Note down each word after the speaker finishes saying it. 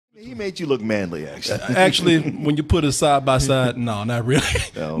He made you look manly, actually. Actually, when you put it side by side, no, not really.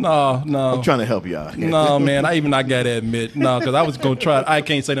 No. I'm trying to help you out. No, man, I gotta admit, no, because I was gonna try. I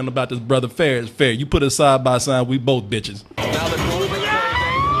can't say nothing about this, brother. Fair is fair. You put it side by side, we both bitches.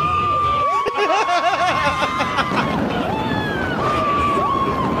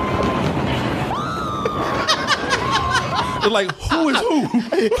 They're like, who is who?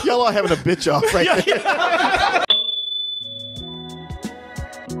 Y'all are having a bitch off right there.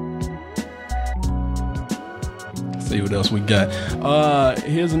 See what else we got.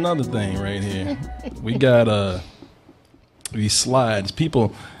 Here's another thing right here. We got these slides.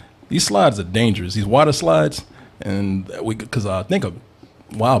 People, these slides are dangerous. These water slides, and because I think a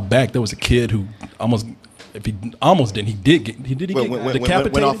while back there was a kid who almost. If he almost didn't, he did get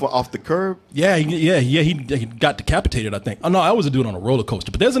decapitated. Went off the curb? Yeah, he got decapitated, I think. Oh, no, I was a dude on a roller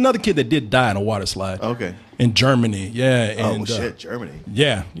coaster. But there's another kid that did die in a water slide. Okay. In Germany, yeah. And, shit, Germany.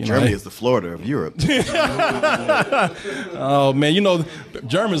 Yeah. Germany is the Florida of Europe. Oh, man,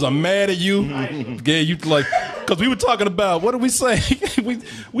 Germans are mad at you. Yeah, you like, because we were talking about, what did we say?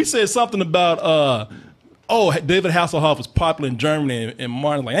 we said something about, David Hasselhoff was popular in Germany, and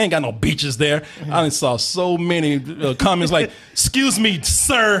Martin like, I ain't got no beaches there. I saw so many comments like, excuse me,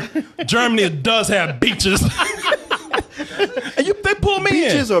 sir, Germany does have beaches. And they pull me in.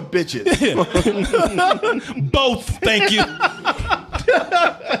 Beaches or bitches? Both, thank you.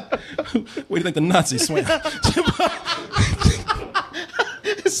 Where do you think the Nazis swam?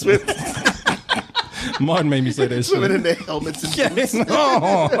 Martin made me say that shit. Swimming in their helmets and boots.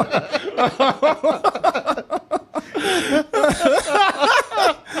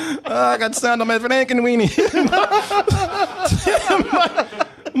 I got sound on my Frank and weenie.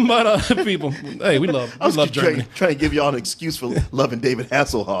 But people, hey, we love Germany. Trying to give y'all an excuse for loving David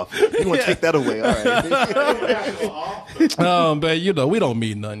Hasselhoff. You want to take that away, all right? But we don't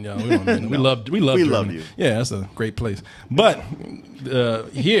mean nothing, y'all. We don't mean nothing. We love Germany. Love you. Yeah, that's a great place. But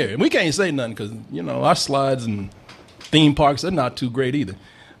here, we can't say nothing because our slides and theme parks are not too great either.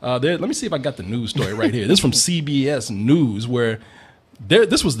 Let me see if I got the news story right here. This is from CBS News, where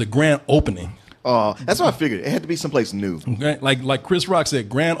this was the grand opening. That's what I figured. It had to be someplace new. Okay? Like Chris Rock said,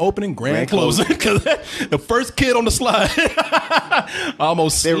 grand opening, grand closing. Because the first kid on the slide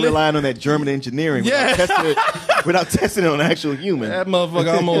almost They were relying on that German engineering without testing it on actual humans. That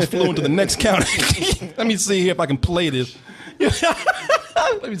motherfucker almost flew into the next county. Let me see here if I can play this.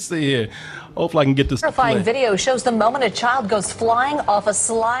 Let me see here. Hopefully I can get this. Terrifying video shows the moment a child goes flying off a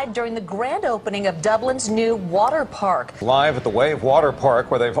slide during the grand opening of Dublin's new water park. Live at the Wave Water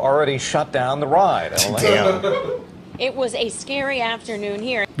Park, where they've already shut down the ride. It was a scary afternoon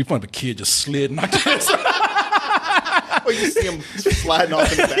here. It'd be fun if a kid just slid and knocked his. Or you see him sliding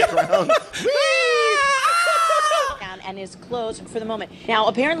off in the background. And is closed for the moment. Now,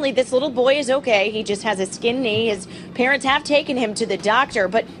 apparently this little boy is okay. He just has a skinned knee. His parents have taken him to the doctor,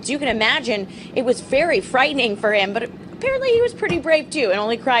 but as you can imagine, it was very frightening for him, but apparently he was pretty brave too and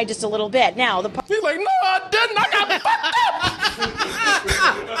only cried just a little bit. Now, he's like, no, I didn't. I got fucked up.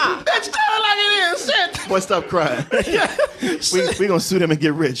 That's just like it is. Shit. Boy, stop crying. we gonna sue them and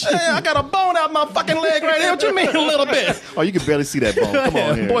get rich. Hey, I got a bone out my fucking leg right here. What you mean a little bit? Oh, you can barely see that bone. Come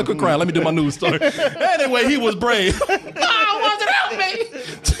on here. Boy, quit crying. Let me do my news story. Anyway, he was brave. Wasn't help me.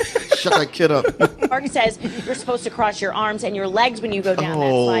 Shut that kid up. Park says you're supposed to cross your arms and your legs when you go down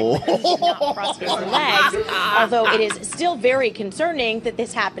that slide. You should not cross your legs, although it is still very concerning that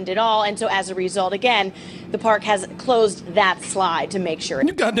this happened at all. And so as a result, again, the park has closed that slide to make sure.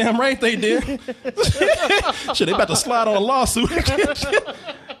 You goddamn right they did. Shit, they about to slide on a lawsuit.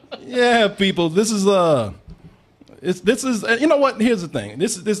 Yeah, people, this is you know what? Here's the thing.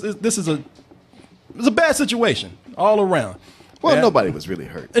 This is a bad situation all around. Well, nobody was really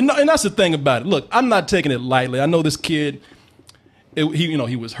hurt. And that's the thing about it. Look, I'm not taking it lightly. I know this kid,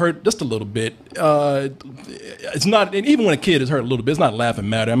 he was hurt just a little bit. It's not, and even when a kid is hurt a little bit, it's not a laughing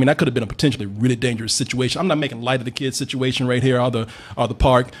matter. I mean, that could have been a potentially really dangerous situation. I'm not making light of the kid's situation right here or the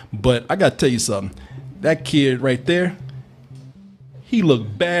park, but I got to tell you something. That kid right there, he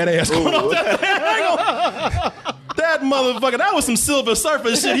looked badass going off that motherfucker. That was some Silver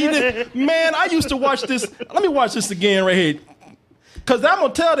Surfer shit he did. Man, I used to watch this. Let me watch this again right here. Because I'm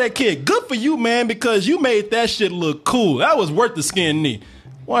going to tell that kid, good for you, man, because you made that shit look cool. That was worth the skinned knee.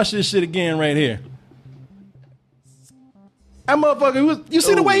 Watch this shit again right here. That motherfucker, you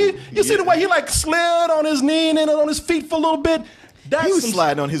see the way he like slid on his knee and then on his feet for a little bit? He was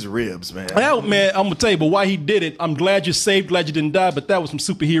sliding on his ribs, man. Man, I'm going to tell you, but why he did it, I'm glad you're safe, glad you didn't die, but that was some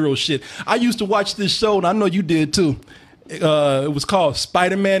superhero shit. I used to watch this show, and I know you did too. It was called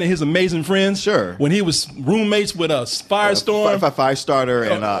Spider-Man and His Amazing Friends. Sure. When he was roommates with Firestorm,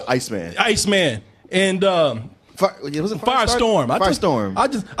 Firestarter, and Iceman. Iceman, and Was it Firestorm. Firestorm.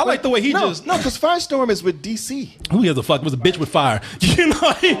 I like the way he no, just. No, because Firestorm is with DC. Who gives a fuck? It was a bitch with fire. You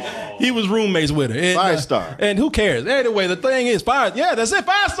know, he was roommates with her. And, Firestar. And who cares? Anyway, the thing is, Yeah, that's it,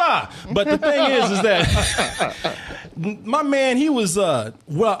 Firestar. But the thing is that my man, he was.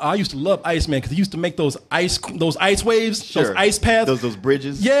 Well, I used to love Iceman because he used to make those ice waves, Sure. those ice paths, those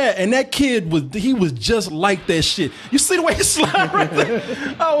bridges. Yeah, and that kid was just like that shit. You see the way he slid right there?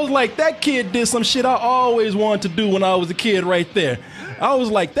 I was like, that kid did some shit I always wanted to do when I was a kid right there. I was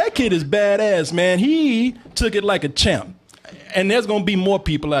like, that kid is badass, man. He took it like a champ. And there's going to be more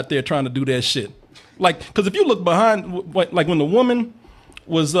people out there trying to do that shit. Like, because if you look behind, like when the woman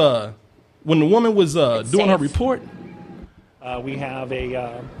was doing her report. We have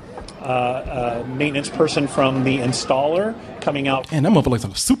a maintenance person from the installer coming out. And that motherfucker's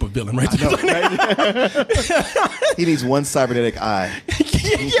like a super villain right there. He needs one cybernetic eye.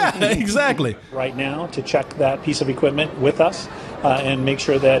 Yeah, exactly. Right now to check that piece of equipment with us and make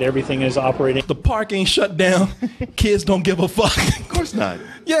sure that everything is operating. The park ain't shut down. Kids don't give a fuck. Of course not.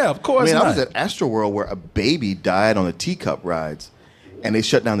 Yeah, of course not. I was at Astroworld where a baby died on the teacup rides, and they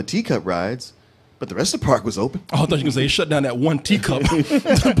shut down the teacup rides, but the rest of the park was open. Oh, I thought you were going to say shut down that one teacup.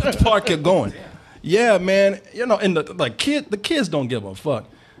 The park kept going. Yeah, man. You know, and the kids don't give a fuck.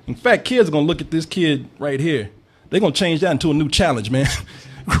 In fact, kids are going to look at this kid right here. They're going to change that into a new challenge, man.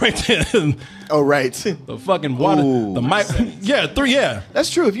 Right there. Oh, right. The fucking water. Ooh. The mic. Yeah, yeah. That's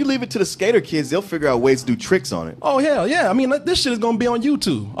true. If you leave it to the skater kids, they'll figure out ways to do tricks on it. Oh, hell yeah. I mean, this shit is going to be on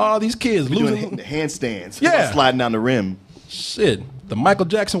YouTube. All these kids losing. Doing handstands. Yeah. Sliding down the rim. Shit. The Michael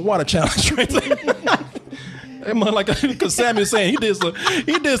Jackson water challenge right there. Because Sammy was saying he did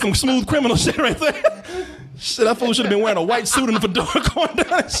some smooth criminal shit right there. Shit, that fool should have been wearing a white suit and a fedora going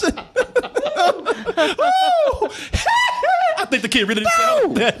down and shit. Oh, I think the kid really didn't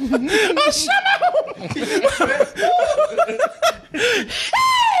sound like that. Oh, shut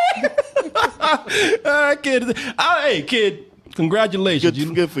up! Hey, kid, congratulations.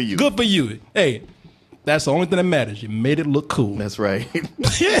 Good for you. Good for you. Hey, that's the only thing that matters. You made it look cool. That's right.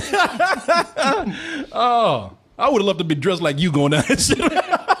 Oh, I would have loved to be dressed like you going down that shit.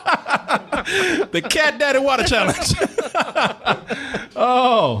 The Cat Daddy Water Challenge.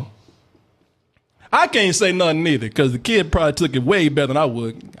 Oh. I can't say nothing either because the kid probably took it way better than I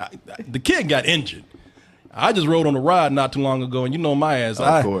would. The kid got injured. I just rode on a ride not too long ago, and you know my ass.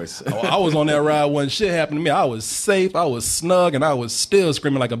 Of course. I was on that ride when shit happened to me. I was safe, I was snug, and I was still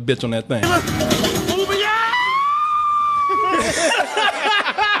screaming like a bitch on that thing.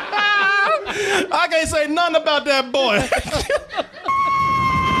 I can't say nothing about that boy.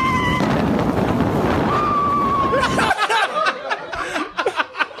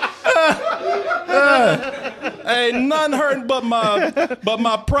 Ain't nothing hurting but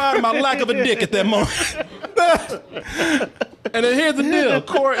my pride and my lack of a dick at that moment. And then here's the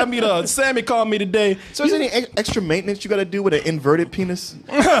deal. Sammy called me today. So is there any extra maintenance you got to do with an inverted penis?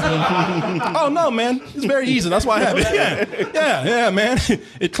 Oh, no, man. It's very easy. That's why I have it. Yeah, man.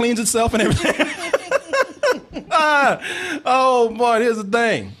 It cleans itself and everything. Oh, boy, here's the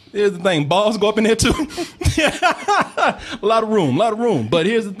thing. Balls go up in there, too. A lot of room. But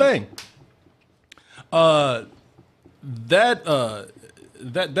here's the thing. That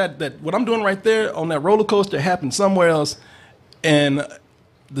what I'm doing right there on that roller coaster happened somewhere else, and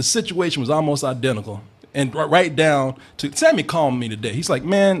the situation was almost identical. And right down to Sammy called me today. He's like,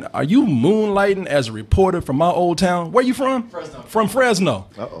 "Man, are you moonlighting as a reporter from my old town? Where you from? Fresno. From Fresno."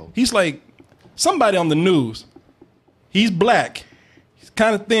 Uh-oh. He's like, somebody on the news. He's black. He's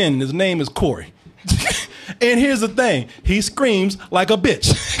kind of thin. His name is Korey. And here's the thing. He screams like a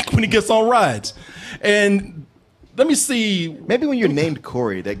bitch when he gets on rides. And let me see. Maybe when you're named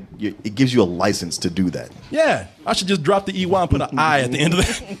Korey, it gives you a license to do that. Yeah, I should just drop the EY and put an I at the end of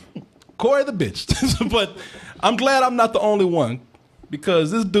it. Korey the bitch. But I'm glad I'm not the only one,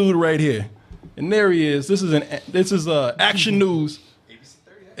 because this dude right here, and there he is. This is Action News.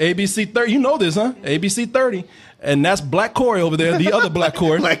 ABC 30. You know this, huh? ABC 30. And that's Black Korey over there, the other Black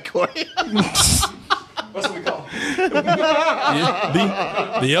Korey. Black Korey. That's what we call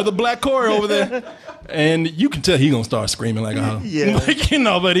the other Black Korey over there. And you can tell he's going to start screaming like a hoe. Yeah.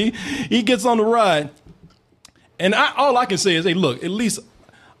 But he gets on the ride. And all I can say is, hey, look, at least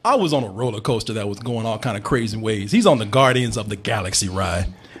I was on a roller coaster that was going all kind of crazy ways. He's on the Guardians of the Galaxy ride.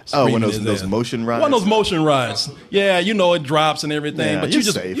 Oh, one of those motion rides? One of those motion rides. Yeah, it drops and everything, Yeah, but you're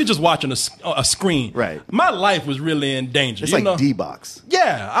you're just watching a screen. Right. My life was really in danger. It's like D-Box.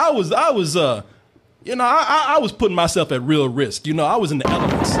 Yeah, I was You know, I was putting myself at real risk. You know, I was in the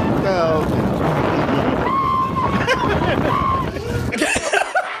elements. Well,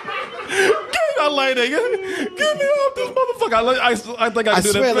 I like that. Get me off this motherfucker. I think I can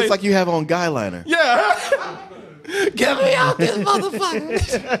do that. I swear it looks face. like you have on guy liner. Yeah. Get me out this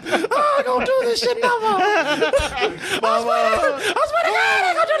motherfucker. I ain't gonna do this shit no more. I swear to God, I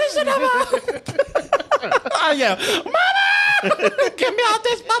ain't gonna do this shit no more. Yeah. Mama! Get me out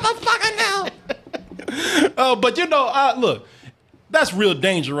this motherfucker now. Oh, but you know, look, that's real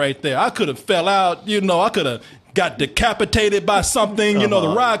danger right there. I could have fell out, you know, I could have got decapitated by something, you know,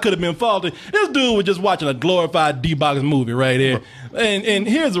 the ride could have been faulty. This dude was just watching a glorified D-Box movie right here. And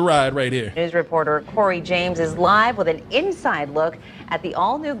here's a ride right here. News reporter Korey James is live with an inside look at the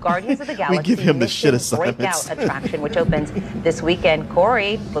all-new Guardians of the Galaxy We give him the shit Mission assignments. Breakout attraction, which opens this weekend.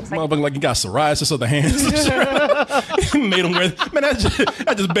 Korey looks like... Motherfucker like he got psoriasis of the hands. Made him wear... Man, that's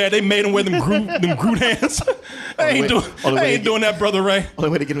just bad. They made him wear them Groot hands. I ain't doing that, brother Ray. Only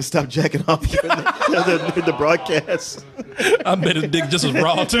way to get him to stop jacking off during the broadcast. I bet his dick just as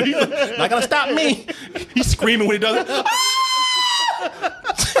raw, too. He's not gonna stop me. He's screaming when he does it.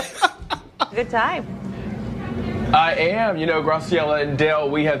 Good time. I am. You know, Graciela and Dale,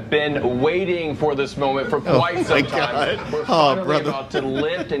 we have been waiting for this moment for quite some time. God. We're finally about to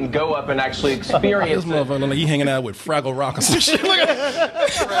lift and go up and actually experience This motherfucker look like he hanging out with Fraggle Rock or some shit. Look at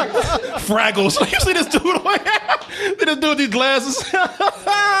Fraggles. You see this dude? See this dude with these glasses?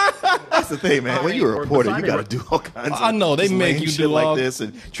 That's the thing, man. When you're a reporter, you got to do all kinds of I know, they make lame you shit do all- like this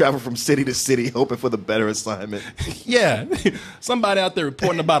and travel from city to city hoping for the better assignment. Yeah. Somebody out there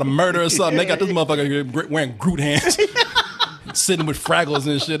reporting about a murder or something. They got this motherfucker wearing Groot hands. Sitting with Fraggles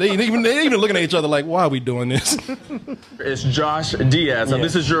and shit. They ain't even looking at each other like, why are we doing this? It's Josh Diaz. Now,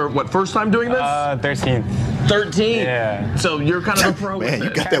 this is your, first time doing this? 13. 13? Yeah. So you're kind of a pro. Man, with you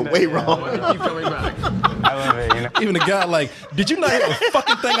it. got that way wrong. Keep coming back. I love it, you know. Even the guy like, did you not hear a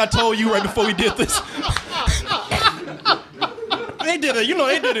fucking thing I told you right before we did this? They did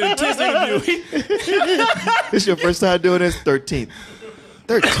an intense interview. This your first time doing this? 13th.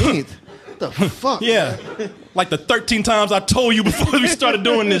 13th? What the fuck? Yeah. Like the 13 times I told you before we started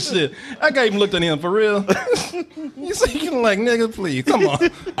doing this shit. I can't even look at him, for real. You see, you're like, nigga, please, come on.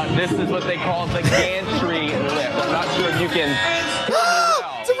 This is what they call the gantry lift. I'm not sure if you can...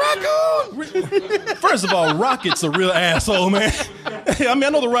 It's a raccoon! First of all, Rocket's a real asshole, man. I mean, I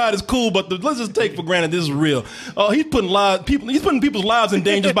know the ride is cool, but let's just take for granted this is real. He's putting people's lives in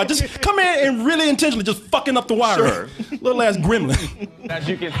danger by just coming in and really intentionally just fucking up the wiring. Sure. Little ass gremlin. As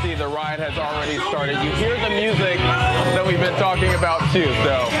you can see, the ride has already started. You hear the music that we've been talking about, too.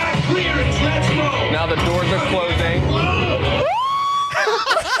 So now the doors are closing.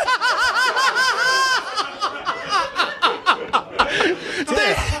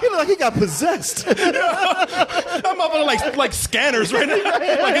 He looked like he got possessed. I'm up on like scanners right now.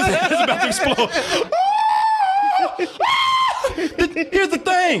 Like his head is about to explode. Here's the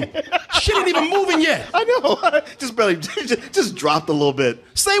thing. Shit ain't even moving yet. I know. Just barely, just dropped a little bit.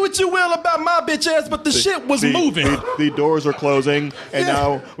 Say what you will about my bitch ass, but the shit was moving. The doors are closing, and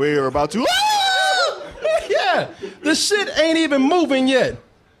now we are about to... Yeah, the shit ain't even moving yet.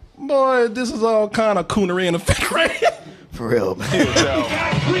 Boy, this is all kind of coonery in effect right here. For real, man. So,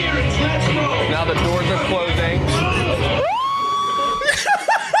 now the doors are closing.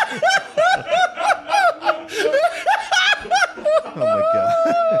 Oh, my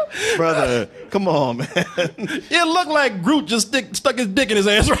God. Brother, come on, man. It looked like Groot just stuck his dick in his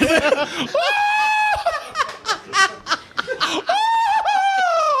ass right there.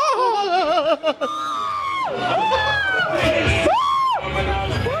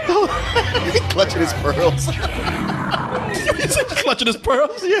 Clutching his pearls. He's clutching his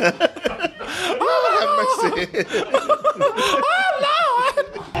pearls? Yeah. Oh, have mercy.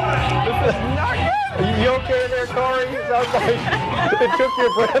 You okay there, Korey? You sound like it took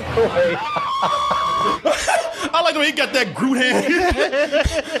your breath away. I like the way he got that Groot hand.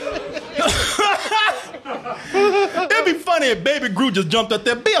 It'd be funny if baby Groot just jumped up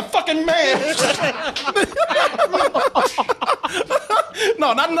there. Be a fucking man.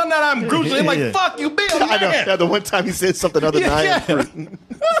 No, not that I'm Groot. They're like, fuck you, be a man. I know. Yeah, the one time he said something other than I am Groot. It's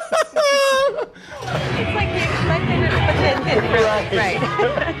like the excitement of attention. Right.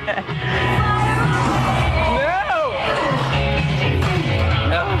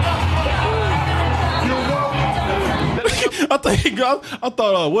 I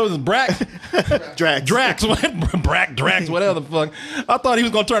thought, what was it, Drax, whatever the fuck. I thought he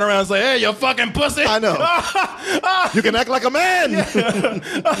was gonna turn around and say, "Hey, you fucking pussy." I know. You can act like a man. Yeah.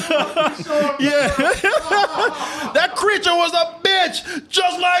 That creature was a bitch. bitch,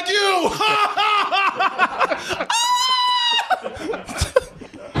 just like you.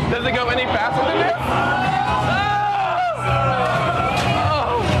 Does it go any faster than this?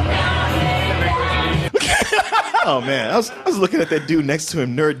 Oh man, I was looking at that dude next to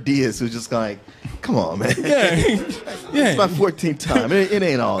him, Nerd Diaz, who's just like, come on, man. Yeah. It's my 14th time. It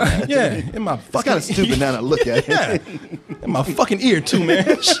ain't all that. Yeah, in my It's fucking kind of stupid now that I look at it. Yeah, in my fucking ear too,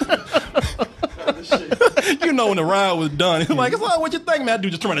 man. You know when the ride was done, it's like, what you think, man? That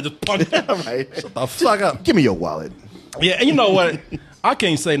dude just trying to just punch. All right. Shut the fuck up. Give me your wallet. Yeah, and you know what? I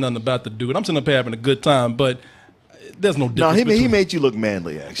can't say nothing about the dude. I'm sitting up here having a good time, but there's no No, difference. he made you look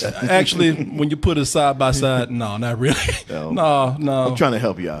manly, actually. Actually, when you put it side by side, no, not really. No. No. I'm trying to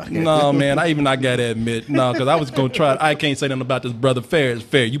help you out. No, man, I gotta admit, no, because I was gonna try. I can't say nothing about this brother. Fair is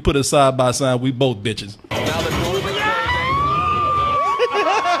fair. You put it side by side, we both bitches. Now the doors are closing.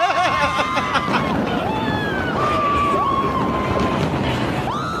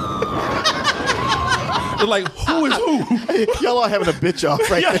 It's like, who is who? Y'all are having a bitch off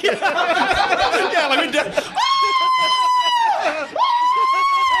right there. Yeah, like we did.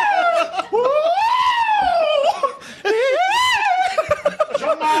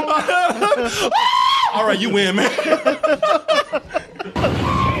 All right, you win, man.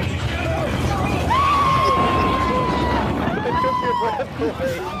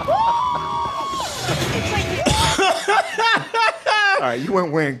 All right, you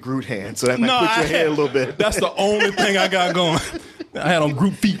weren't wearing Groot hands, so that might put your head a little bit. That's the only thing I got going. I had on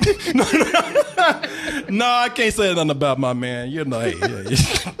Groot feet. No, I can't say nothing about my man. You know, hey,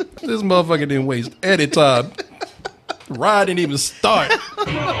 this motherfucker didn't waste any time. Ride didn't even start.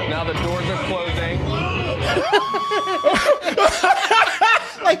 Now the doors are closing.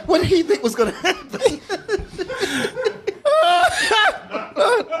 Like, what did he think was going to happen?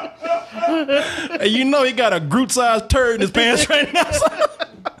 And you know he got a Groot-sized turd in his pants right now.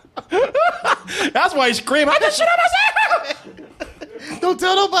 That's why he's screaming, I just shit on myself! Don't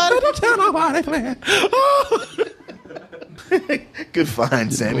tell nobody. Don't tell nobody, man. Good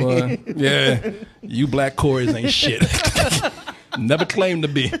find, Sammy. Boy, yeah, you black Koreys ain't shit. Never claimed to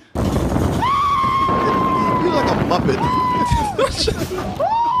be. You're like a Muppet.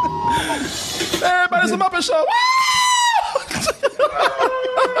 Everybody's a Muppet Show.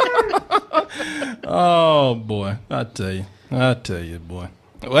 Oh boy, I tell you, boy.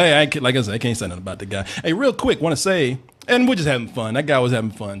 Well, hey, like I said, I can't say nothing about the guy. Hey, real quick, want to say, and we're just having fun. That guy was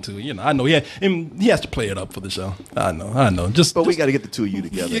having fun too. You know, I know he has to play it up for the show. I know. But we got to get the two of you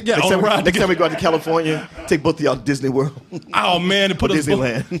together. Yeah, next time we go out to California, take both of y'all to Disney World. Oh man, to put us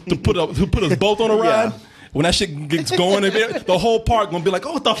both on a ride. Yeah. When that shit gets going, the whole park gonna be like,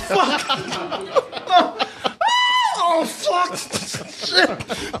 oh, what the fuck? Oh, fuck. Shit.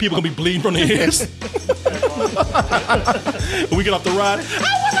 People gonna be bleeding from their ears. When we get off the ride, I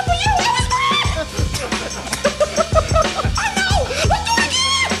wasn't for you.